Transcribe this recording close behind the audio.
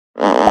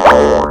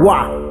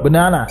Wow,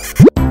 banana.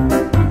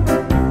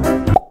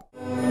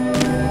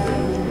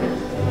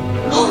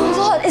 Oh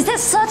Lord, is that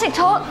Sir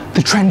TikTok?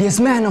 The trendiest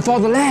man of all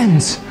the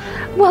lands.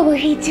 What will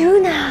he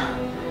do now?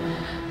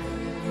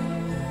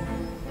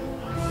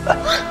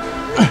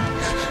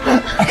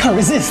 I can't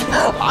resist.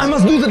 I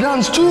must do the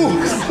dance too.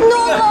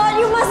 No, Lord,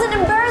 you mustn't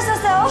embarrass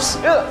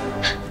yourself.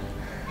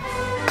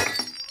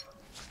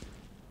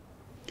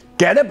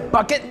 Get a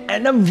bucket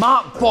and a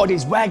mop for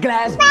this wet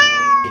glass.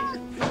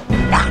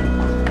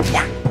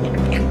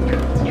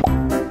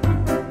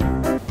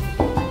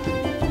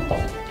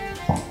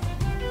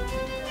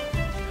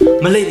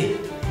 My lady,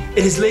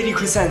 it is Lady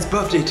Chrysan's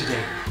birthday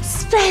today.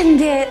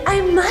 Splendid.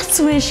 I must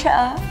wish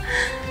her.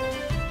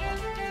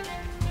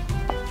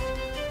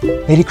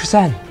 Lady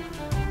Chrysan,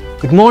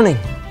 good morning.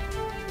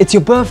 It's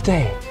your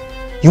birthday.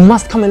 You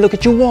must come and look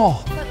at your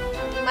wall.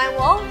 My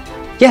wall?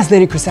 Yes,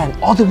 Lady Chrysan,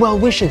 all the well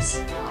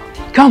wishes.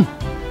 Come.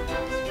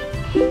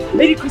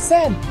 Lady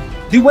Chrysan,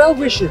 the well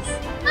wishes.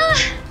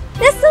 Ah,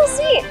 that's so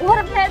sweet.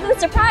 What a pleasant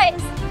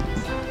surprise.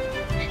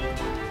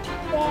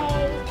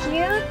 Thank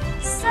you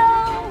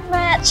so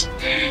much.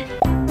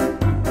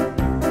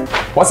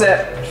 What's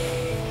that?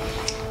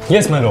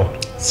 Yes, my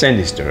lord. Send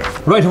this to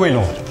her. Right away,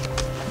 lord.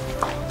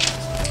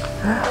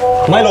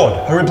 My lord,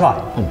 her reply.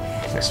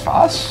 That's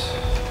fast.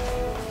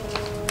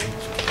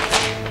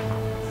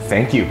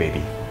 Thank you,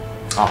 baby.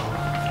 Oh,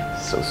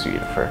 so sweet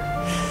of her.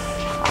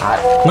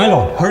 My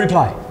lord, her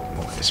reply.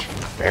 Oh, that's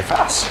very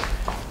fast.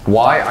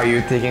 Why are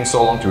you taking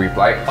so long to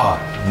reply?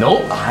 No,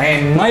 I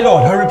am. My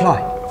lord, her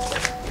reply.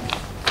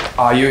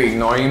 Are you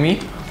ignoring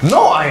me?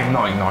 No, I am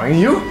not ignoring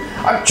you.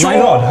 I'm My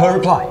lord, her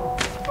reply.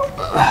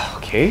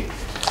 Okay.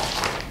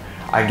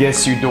 I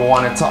guess you don't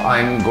want to talk.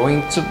 I'm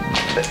going to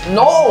bed.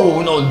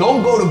 No,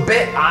 don't go to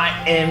bed. I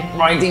am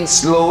writing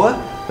slower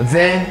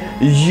than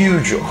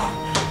usual.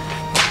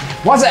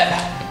 What's that?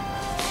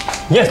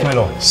 Yes, my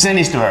lord. Send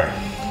this to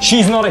her.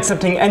 She's not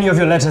accepting any of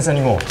your letters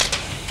anymore.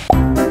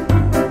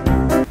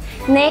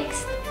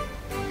 Next.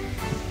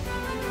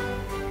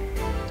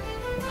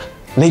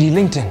 Lady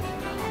Linton,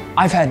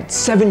 I've had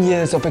 7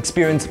 years of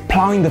experience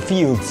plowing the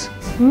fields.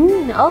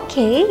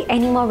 Okay.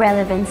 Any more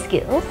relevant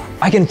skills?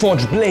 I can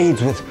forge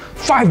blades with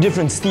 5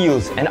 different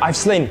steels, and I've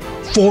slain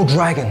 4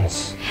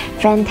 dragons.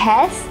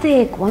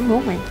 Fantastic. One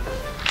moment.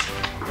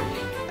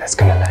 That's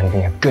gonna land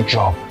me a good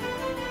job,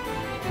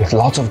 with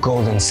lots of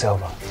gold and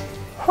silver.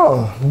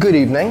 Oh, good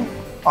evening.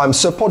 I'm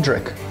Sir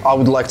Podrick. I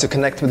would like to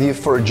connect with you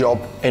for a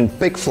job in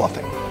pig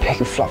fluffing.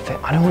 Pig fluffing?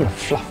 I don't want to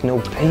fluff no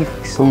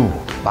pigs. Ooh,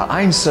 but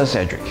I'm Sir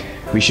Cedric.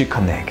 We should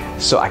connect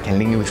so I can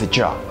link you with a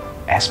job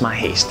as my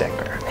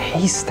haystacker.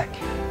 Haystack?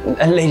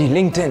 Lady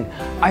Linton,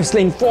 I've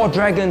slain 4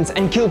 dragons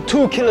and killed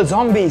 2 killer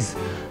zombies.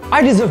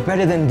 I deserve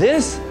better than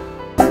this.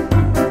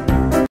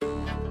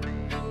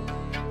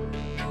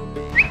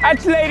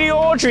 And Lady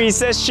Audrey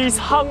says she's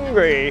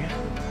hungry.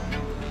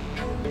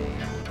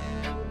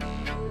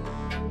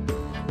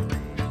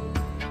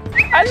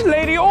 And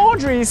Lady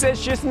Audrey says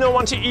she has no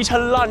one to eat her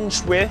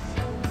lunch with.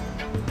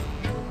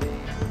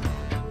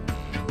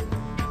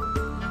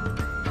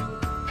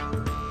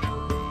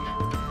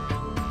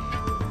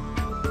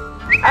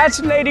 At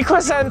Lady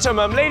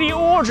Chrysanthemum, Lady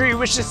Audrey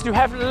wishes to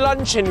have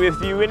luncheon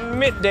with you in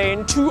midday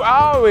in 2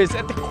 hours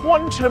at the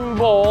Quantum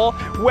Ball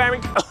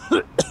wearing...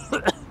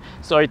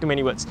 Sorry, too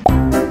many words.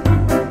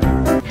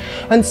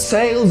 And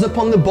sails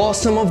upon the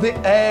bosom of the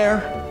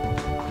air.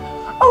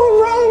 Oh,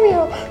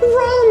 Romeo,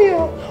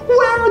 Romeo,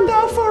 where art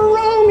thou for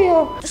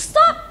Romeo?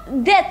 Stop!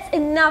 That's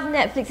enough,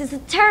 Netflix. It's a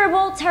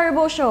terrible,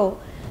 terrible show.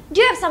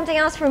 Do you have something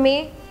else for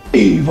me?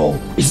 Evil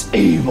is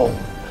evil.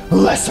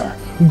 Lesser,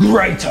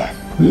 greater,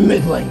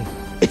 middling.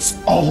 It's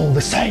all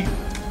the same.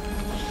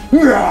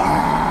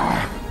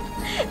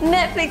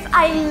 Netflix,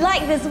 I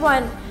like this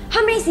one.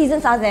 How many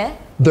seasons are there?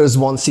 There's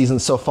 1 season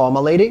so far, my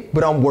lady,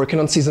 but I'm working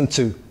on season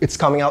 2. It's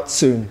coming out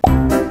soon.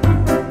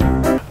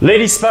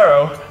 Lady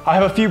Sparrow, I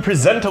have a few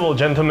presentable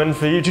gentlemen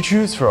for you to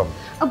choose from.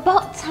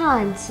 About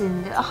time,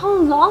 Cinder. How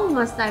long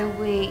must I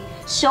wait?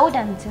 Show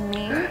them to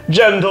me.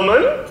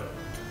 Gentlemen,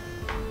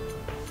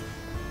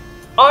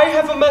 I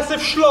have a massive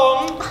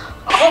schlong.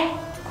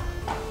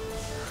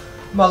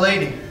 My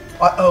lady,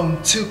 I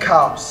own 2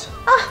 cows.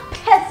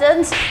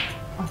 Peasant.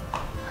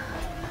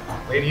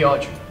 Lady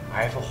Audrey,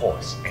 I have a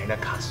horse and a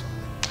castle.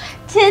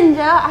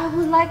 Tinder, I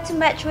would like to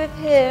match with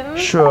him.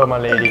 Sure, my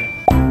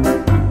lady.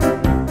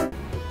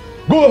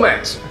 Google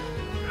Maps,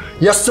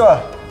 Yes,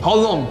 sir. how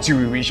long till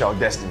we reach our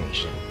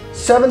destination?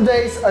 7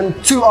 days and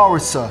 2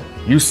 hours, sir.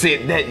 You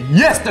said that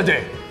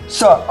yesterday.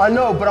 Sir, I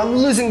know, but I'm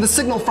losing the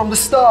signal from the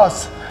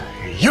stars.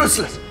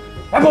 Useless.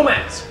 Apple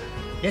Maps.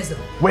 Yes, sir.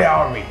 Where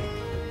are we?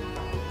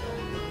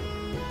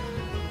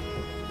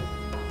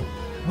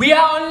 We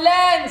are on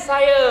land,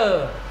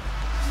 sire.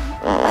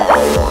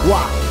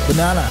 Wow,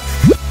 banana.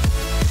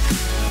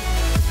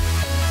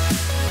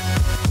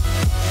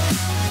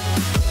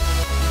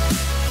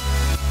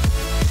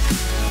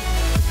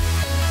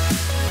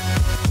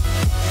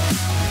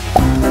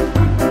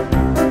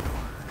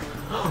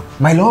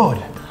 My lord,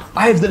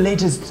 I have the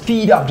latest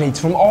feed updates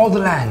from all the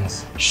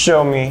lands.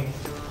 Show me.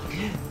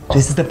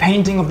 This is the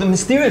painting of the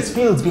mysterious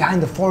fields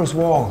behind the forest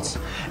walls.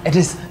 It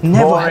is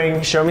never...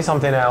 Boring. Show me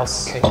something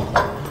else. Okay.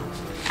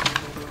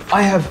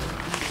 I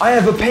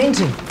have a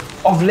painting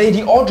of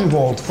Lady Audrey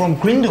Goh from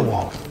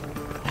Grindelwald.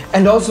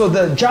 And also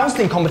the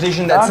jousting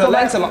competition that Sir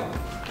Lancelot...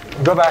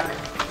 Go back.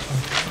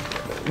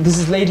 This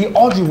is Lady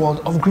Audrey Goh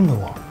of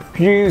Grindelwald.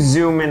 Can you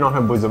zoom in on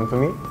her bosom for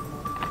me?